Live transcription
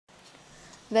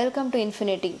Welcome to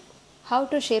Infinity. How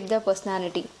to Shape the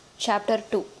Personality. Chapter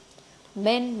 2.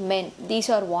 Men, these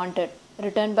are wanted.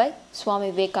 Written by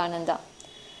Swami Vivekananda.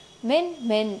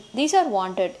 Men, these are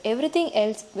wanted. Everything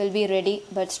else will be ready,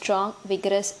 but strong,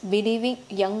 vigorous, believing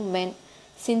young men,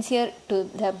 sincere to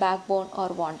the backbone,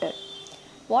 are wanted.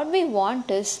 What we want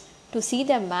is to see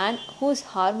the man who is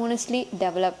harmoniously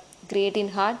developed, great in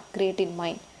heart, great in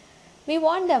mind. We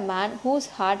want the man whose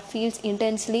heart feels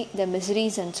intensely the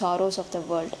miseries and sorrows of the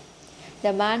world.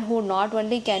 The man who not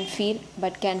only can feel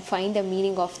but can find the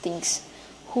meaning of things,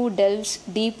 who delves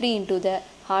deeply into the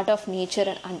heart of nature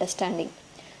and understanding.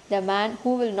 The man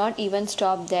who will not even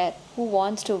stop there, who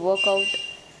wants to work out.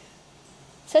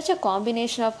 Such a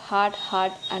combination of heart,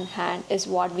 and hand is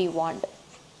what we want.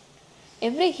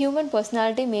 Every human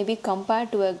personality may be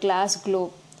compared to a glass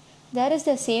globe. There is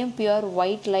the same pure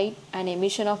white light and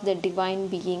emission of the divine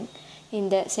being in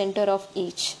the center of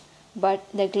each, but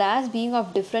the glass being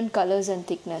of different colors and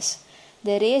thickness.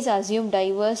 The rays assume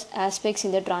diverse aspects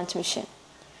in the transmission.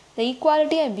 The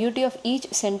equality and beauty of each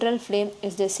central flame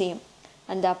is the same,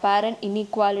 and the apparent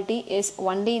inequality is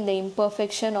only in the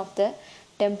imperfection of the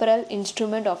temporal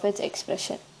instrument of its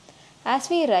expression. As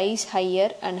we rise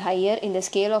higher and higher in the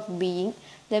scale of being,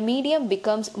 the medium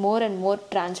becomes more and more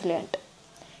translucent.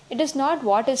 It is not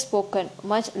what is spoken,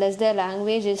 much less the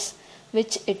language is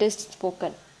which it is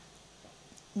spoken,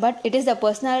 but it is the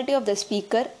personality of the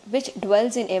speaker which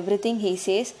dwells in everything he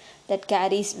says that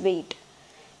carries weight.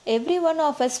 Every one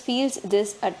of us feels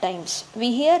this at times.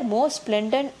 We hear most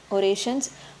splendid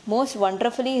orations, most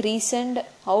wonderfully reasoned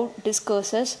out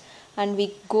discourses, and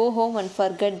we go home and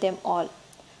forget them all.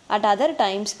 At other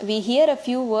times, we hear a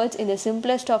few words in the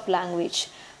simplest of language,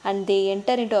 and they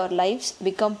enter into our lives,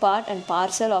 become part and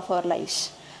parcel of our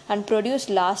lives, and produce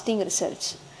lasting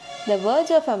results. The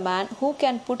words of a man who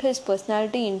can put his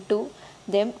personality into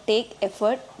them take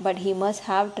effort, but he must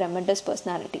have tremendous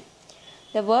personality.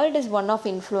 The world is one of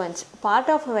influence. Part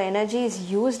of our energy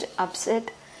is used upset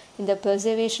in the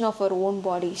preservation of our own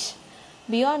bodies.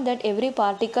 Beyond that, every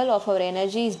particle of our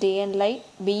energy is day and light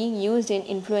being used in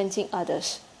influencing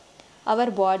others.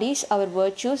 Our bodies, our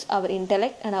virtues, our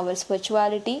intellect, and our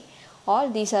spirituality,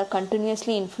 all these are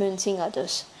continuously influencing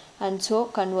others. And so,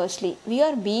 conversely, we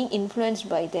are being influenced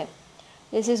by them.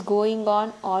 This is going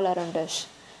on all around us.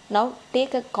 Now,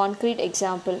 take a concrete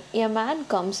example. A man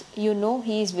comes, you know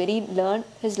he is very learned,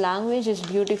 his language is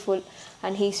beautiful,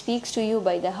 and he speaks to you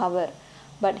by the hour,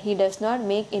 but he does not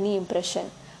make any impression.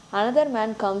 Another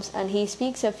man comes and he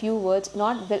speaks a few words,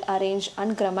 not well arranged,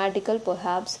 ungrammatical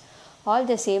perhaps. All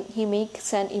the same, he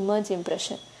makes an immense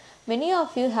impression. Many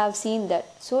of you have seen that,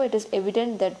 so it is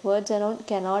evident that words alone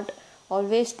cannot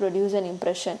always produce an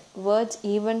impression. Words,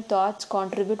 even thoughts,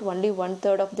 contribute only one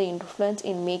third of the influence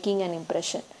in making an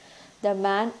impression. The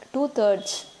man, two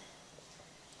thirds.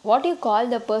 What you call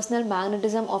the personal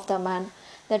magnetism of the man,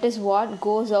 that is what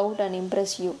goes out and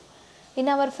impress you. In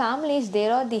our families,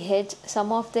 there are the heads,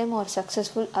 some of them are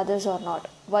successful, others are not.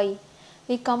 Why?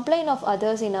 We complain of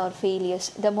others in our failures.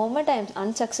 The moment I am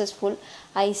unsuccessful,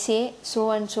 I say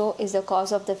so and so is the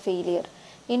cause of the failure.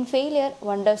 In failure,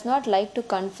 one does not like to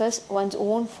confess one's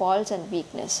own faults and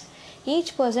weakness.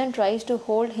 Each person tries to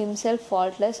hold himself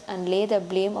faultless and lay the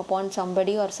blame upon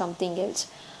somebody or something else,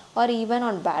 or even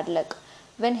on bad luck.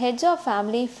 When heads of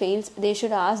family fails, they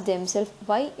should ask themselves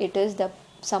why it is that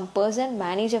some person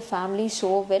manage a family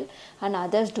so well and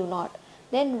others do not.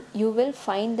 Then you will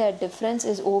find that difference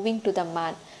is owing to the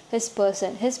man, his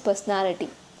person, his personality.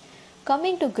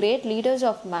 Coming to great leaders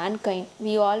of mankind,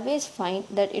 we always find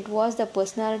that it was the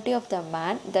personality of the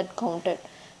man that counted.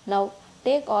 Now,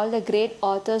 take all the great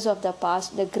authors of the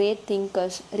past, the great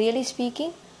thinkers. Really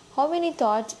speaking, how many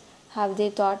thoughts have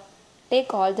they thought?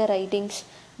 Take all the writings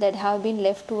that have been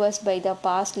left to us by the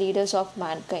past leaders of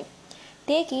mankind.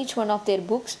 Take each one of their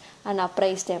books and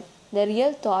appraise them. The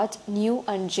real thoughts, new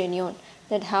and genuine,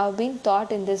 that have been thought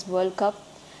in this World Cup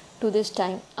to this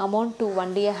time amount to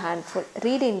only a handful.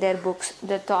 Read in their books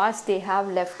the thoughts they have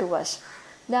left to us.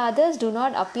 The others do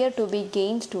not appear to be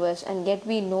gains to us, and yet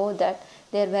we know that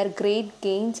there were great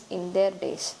gains in their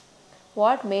days.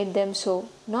 What made them so?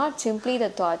 Not simply the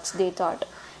thoughts they thought,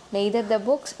 neither the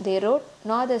books they wrote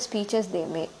nor the speeches they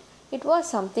made. It was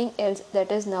something else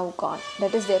that is now gone,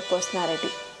 that is their personality.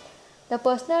 The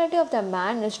personality of the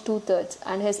man is two thirds,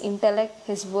 and his intellect,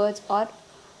 his words are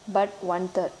but one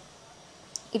third.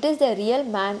 It is the real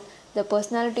man, the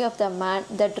personality of the man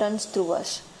that runs through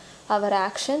us. Our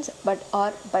actions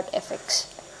are but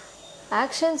effects.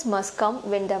 Actions must come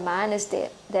when the man is there.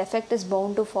 The effect is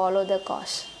bound to follow the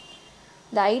cause.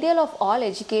 The ideal of all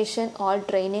education, all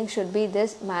training should be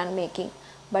this man making.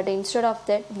 but instead of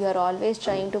that, we are always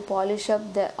trying to polish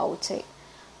up the outside.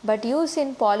 But use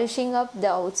in polishing up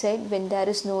the outside when there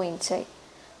is no inside.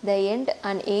 The end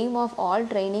and aim of all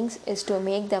trainings is to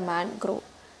make the man grow.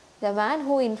 The man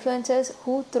who influences,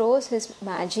 who throws his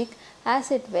magic,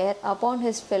 as it were, upon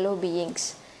his fellow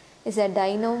beings, is a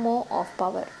dynamo of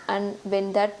power, and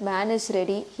when that man is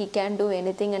ready, he can do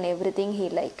anything and everything he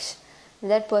likes.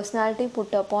 That personality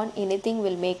put upon anything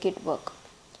will make it work.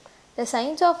 The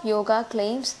science of yoga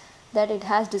claims that it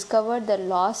has discovered the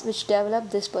laws which develop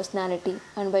this personality,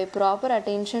 and by proper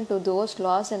attention to those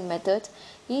laws and methods,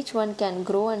 each one can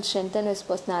grow and strengthen his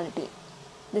personality.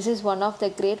 This is one of the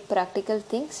great practical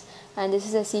things, and this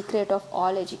is a secret of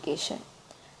all education.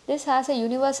 This has a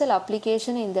universal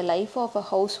application in the life of a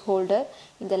householder,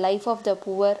 in the life of the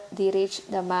poor, the rich,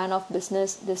 the man of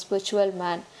business, the spiritual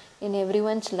man. In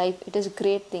everyone's life, it is a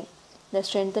great thing, the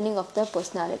strengthening of the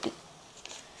personality.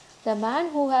 The man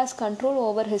who has control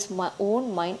over his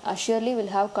own mind assuredly will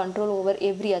have control over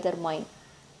every other mind.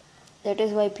 That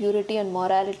is why purity and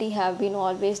morality have been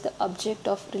always the object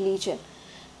of religion.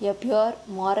 A pure,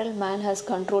 moral man has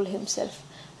control himself,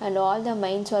 and all the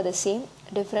minds are the same,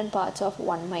 different parts of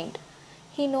one mind.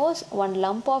 He knows one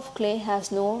lump of clay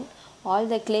has known all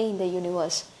the clay in the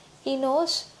universe. He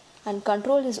knows and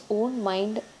controls his own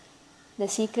mind, the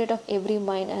secret of every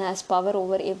mind, and has power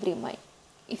over every mind.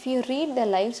 If you read the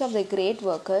lives of the great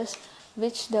workers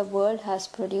which the world has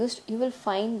produced, you will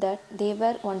find that they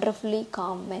were wonderfully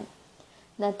calm men.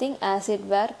 Nothing as it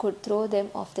were could throw them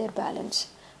off their balance.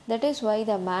 That is why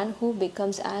the man who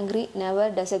becomes angry never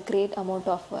does a great amount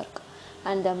of work,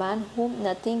 and the man whom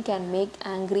nothing can make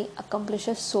angry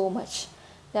accomplishes so much.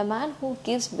 The man who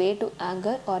gives way to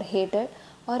anger or hatred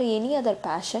or any other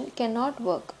passion cannot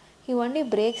work. He only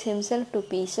breaks himself to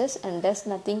pieces and does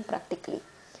nothing practically.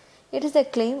 It is the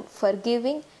claim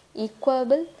forgiving,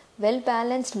 equable, well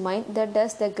balanced mind that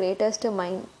does the greatest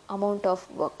amount of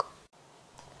work.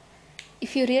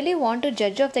 If you really want to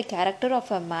judge of the character of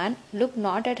a man, look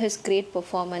not at his great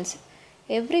performance.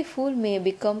 Every fool may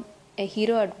become a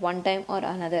hero at one time or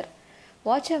another.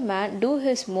 Watch a man do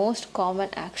his most common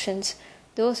actions.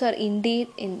 Those are indeed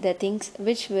in the things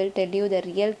which will tell you the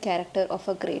real character of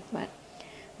a great man.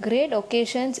 Great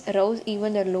occasions rouse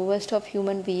even the lowest of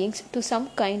human beings to some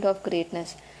kind of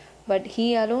greatness. But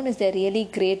he alone is the really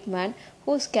great man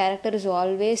whose character is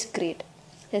always great,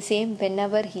 the same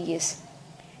whenever he is.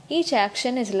 Each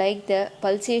action is like the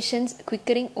pulsations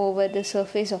quickening over the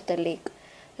surface of the lake.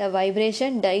 The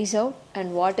vibration dies out,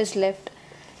 and what is left?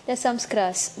 The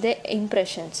samskaras, the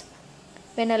impressions.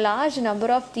 When a large number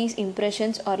of these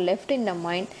impressions are left in the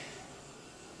mind,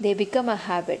 they become a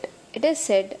habit. It is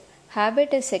said,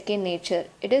 habit is second nature.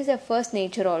 It is the first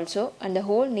nature also, and the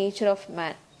whole nature of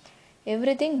man.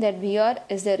 Everything that we are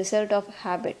is the result of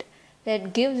habit.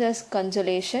 That gives us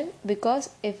consolation,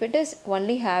 because if it is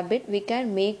only habit, we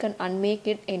can make and unmake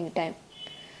it anytime.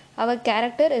 Our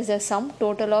character is the sum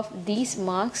total of these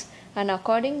marks, and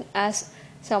according as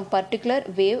some particular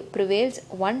wave prevails,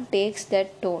 one takes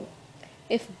that tone.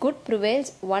 If good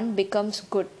prevails, one becomes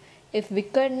good. If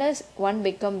wickedness, one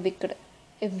becomes wicked.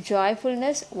 If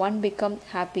joyfulness, one becomes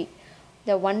happy.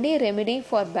 The only remedy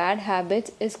for bad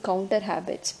habits is counter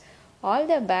habits. All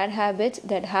the bad habits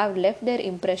that have left their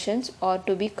impressions are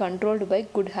to be controlled by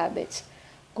good habits.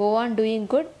 Go on doing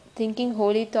good, thinking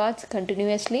holy thoughts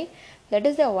continuously. That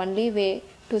is the only way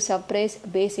to suppress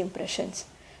base impressions.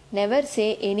 Never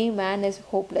say any man is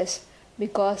hopeless,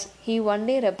 because he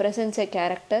only represents a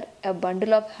character, a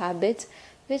bundle of habits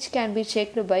which can be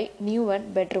checked by new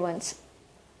and better ones.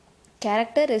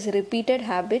 Character is repeated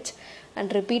habits,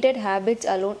 and repeated habits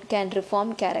alone can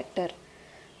reform character.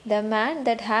 The man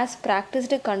that has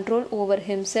practiced control over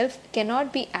himself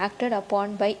cannot be acted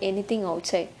upon by anything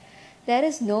outside. There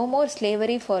is no more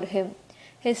slavery for him.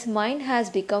 His mind has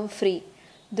become free.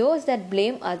 Those that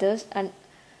blame others, and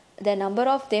the number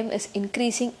of them is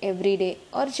increasing every day,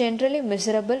 are generally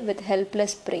miserable with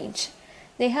helpless brains.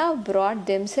 They have brought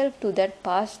themselves to that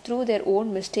pass through their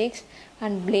own mistakes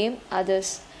and blame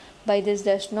others. By this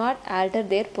does not alter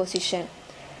their position.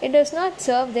 It does not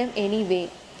serve them any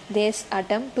way. This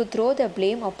attempt to throw the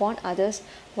blame upon others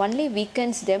only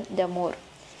weakens them the more.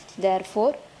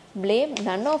 Therefore, blame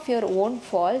none of your own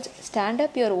faults, stand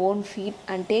up your own feet,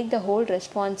 and take the whole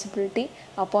responsibility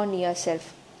upon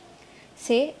yourself.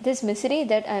 Say, this misery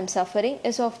that I am suffering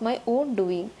is of my own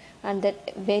doing, and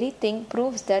that very thing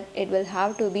proves that it will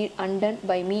have to be undone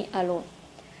by me alone.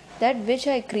 That which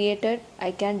I created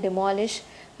I can demolish,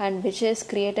 and which is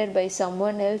created by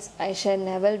someone else I shall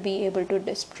never be able to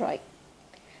destroy.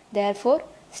 Therefore,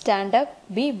 stand up,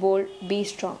 be bold, be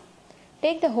strong.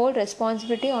 Take the whole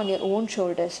responsibility on your own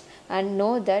shoulders and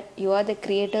know that you are the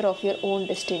creator of your own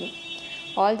destiny.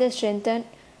 All the strength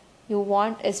you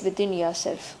want is within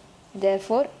yourself.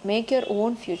 Therefore, make your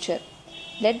own future.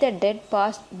 Let the dead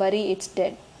past bury its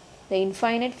dead. The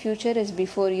infinite future is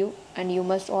before you, and you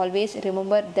must always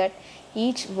remember that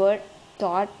each word,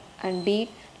 thought, and deed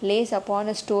lays upon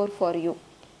a store for you,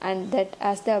 and that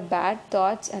as the bad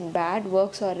thoughts and bad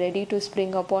works are ready to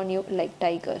spring upon you like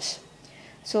tigers,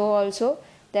 so also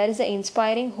there is an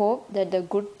inspiring hope that the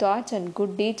good thoughts and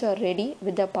good deeds are ready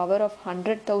with the power of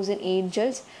 100,000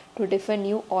 angels to defend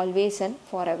you always and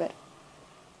forever.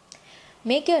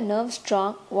 Make your nerves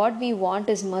strong. What we want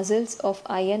is muscles of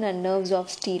iron and nerves of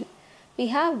steel. We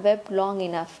have wept long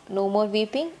enough. No more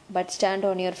weeping, but stand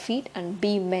on your feet and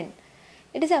be men.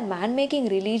 It is a man making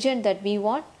religion that we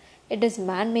want. It is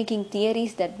man making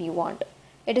theories that we want.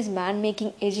 It is man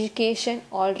making education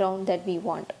all round that we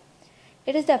want.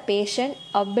 It is the patient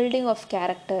upbuilding of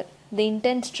character, the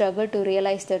intense struggle to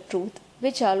realize the truth,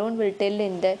 which alone will tell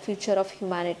in the future of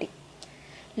humanity.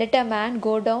 Let a man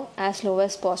go down as low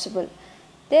as possible.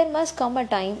 There must come a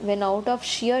time when, out of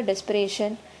sheer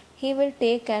desperation, he will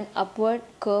take an upward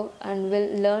curve and will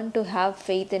learn to have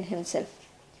faith in himself.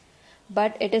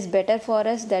 But it is better for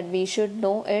us that we should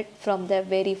know it from the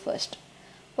very first.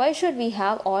 Why should we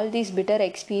have all these bitter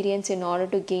experience in order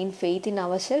to gain faith in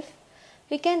ourselves?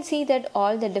 We can see that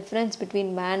all the difference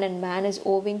between man and man is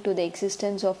owing to the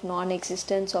existence of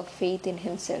non-existence of faith in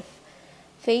himself.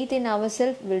 Faith in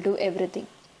ourselves will do everything.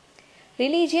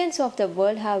 Religions of the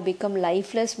world have become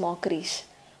lifeless mockeries.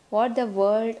 What the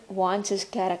world wants is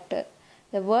character.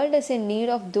 The world is in need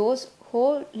of those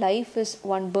whose life is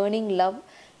one burning love,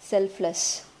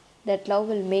 selfless. That love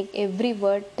will make every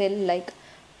word tell like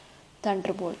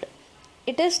thunderbolt.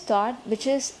 It is thought which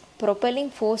is propelling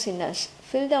force in us.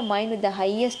 Fill the mind with the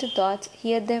highest thoughts,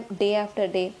 hear them day after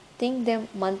day, think them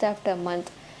month after month.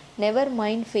 Never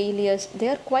mind failures, they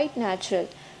are quite natural.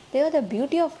 They are the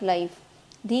beauty of life.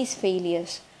 These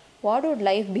failures, what would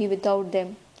life be without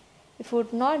them? It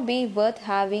would not be worth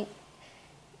having,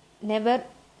 never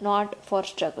not for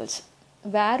struggles.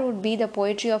 Where would be the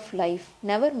poetry of life?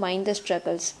 Never mind the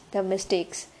struggles, the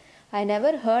mistakes. I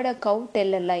never heard a cow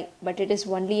tell a lie, but it is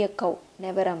only a cow,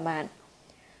 never a man.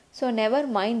 So never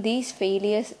mind these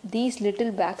failures, these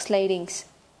little backslidings.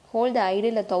 Hold the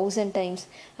idol 1,000 times,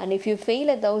 and if you fail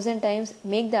 1,000 times,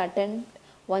 make the attempt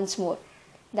once more.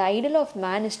 The idol of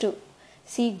man is to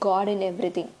see God in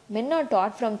everything. Men are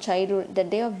taught from childhood that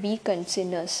they are weak and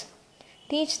sinners.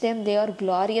 Teach them they are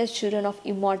glorious children of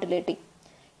immortality.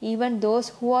 Even those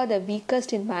who are the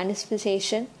weakest in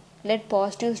manifestation, let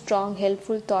positive, strong,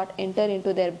 helpful thought enter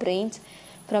into their brains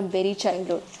from very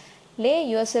childhood. Lay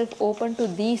yourself open to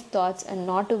these thoughts and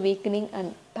not to weakening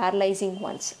and paralyzing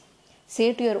ones.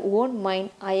 Say to your own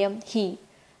mind, I am He,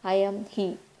 I am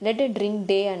He. Let it ring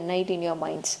day and night in your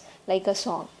minds like a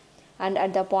song. And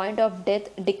at the point of death,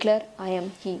 declare, I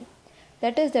am He.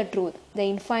 That is the truth. The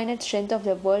infinite strength of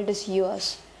the world is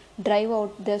yours. Drive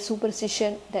out the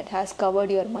superstition that has covered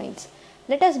your minds.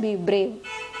 Let us be brave.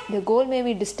 The goal may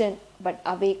be distant, but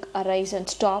awake, arise, and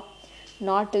stop,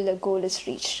 not till the goal is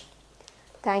reached.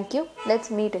 Thank you.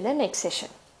 Let's meet in the next session.